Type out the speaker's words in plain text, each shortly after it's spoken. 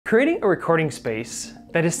Creating a recording space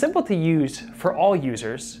that is simple to use for all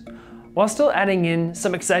users, while still adding in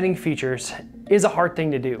some exciting features, is a hard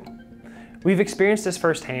thing to do. We've experienced this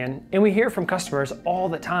firsthand, and we hear from customers all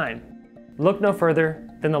the time. Look no further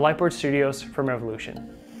than the Lightboard Studios from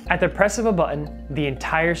Revolution. At the press of a button, the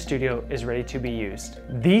entire studio is ready to be used.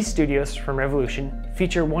 These studios from Revolution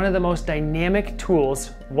feature one of the most dynamic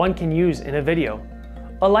tools one can use in a video,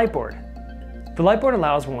 a lightboard. The lightboard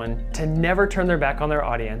allows one to never turn their back on their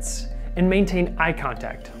audience and maintain eye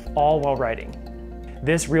contact, all while writing.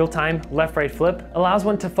 This real-time left-right flip allows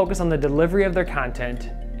one to focus on the delivery of their content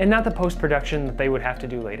and not the post-production that they would have to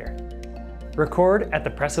do later. Record at the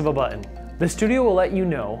press of a button. The studio will let you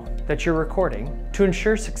know that you're recording to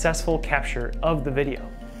ensure successful capture of the video.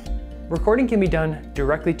 Recording can be done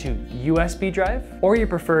directly to USB drive or your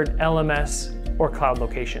preferred LMS or cloud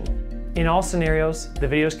location. In all scenarios, the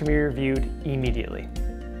videos can be reviewed immediately.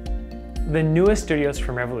 The newest studios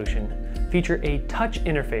from Revolution feature a touch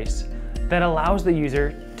interface that allows the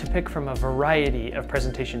user to pick from a variety of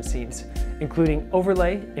presentation scenes, including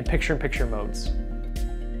overlay and picture-in-picture modes.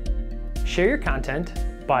 Share your content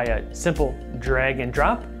by a simple drag and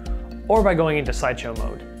drop or by going into slideshow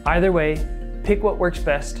mode. Either way, pick what works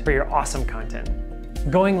best for your awesome content.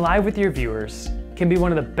 Going live with your viewers can be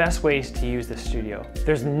one of the best ways to use this studio.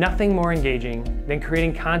 There's nothing more engaging than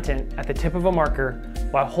creating content at the tip of a marker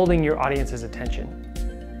while holding your audience's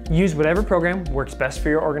attention. Use whatever program works best for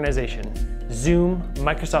your organization. Zoom,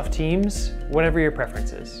 Microsoft Teams, whatever your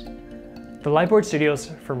preference is. The Lightboard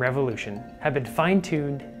Studios from Revolution have been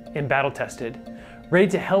fine-tuned and battle-tested, ready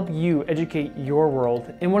to help you educate your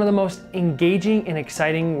world in one of the most engaging and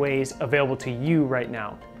exciting ways available to you right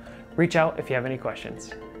now. Reach out if you have any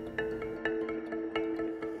questions.